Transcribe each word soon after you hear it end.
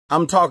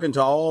I'm talking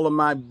to all of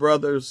my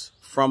brothers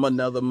from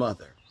another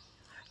mother.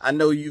 I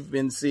know you've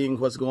been seeing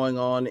what's going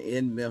on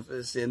in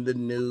Memphis, in the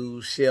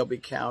news, Shelby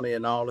County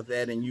and all of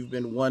that, and you've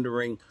been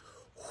wondering,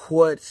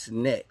 what's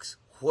next?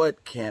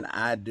 What can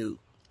I do?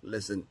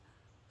 Listen,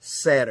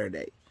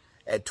 Saturday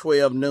at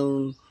 12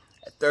 noon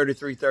at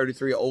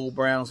 3333 Old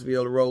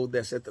Brownsville Road.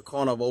 That's at the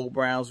corner of Old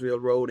Brownsville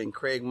Road and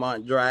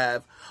Craigmont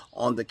Drive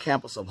on the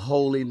campus of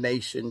Holy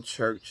Nation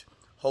Church.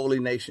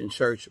 Holy Nation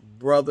Church,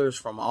 brothers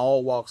from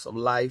all walks of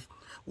life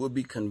will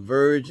be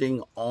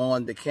converging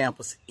on the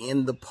campus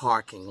in the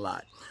parking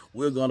lot.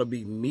 We're going to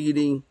be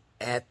meeting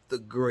at the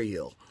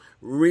grill.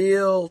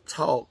 Real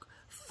talk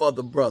for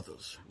the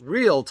brothers.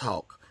 Real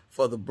talk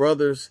for the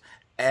brothers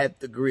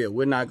at the grill.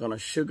 We're not going to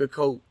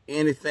sugarcoat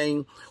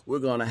anything. We're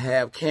going to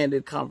have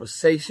candid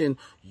conversation.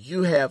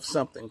 You have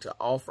something to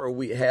offer.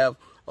 We have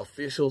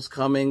officials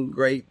coming.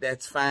 Great.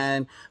 That's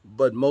fine.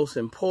 But most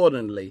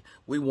importantly,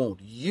 we want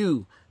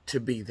you to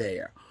be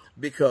there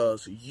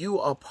because you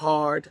are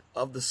part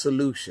of the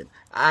solution.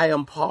 I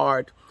am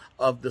part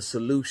of the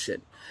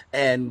solution.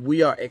 And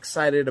we are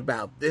excited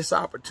about this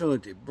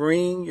opportunity.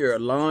 Bring your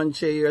lawn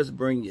chairs,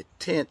 bring your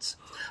tents,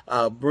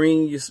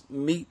 bring your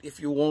meat if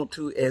you want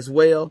to as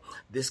well.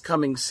 This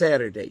coming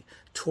Saturday,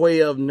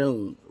 12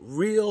 noon,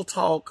 Real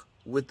Talk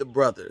with the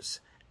Brothers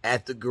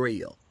at the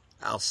Grill.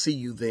 I'll see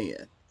you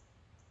then.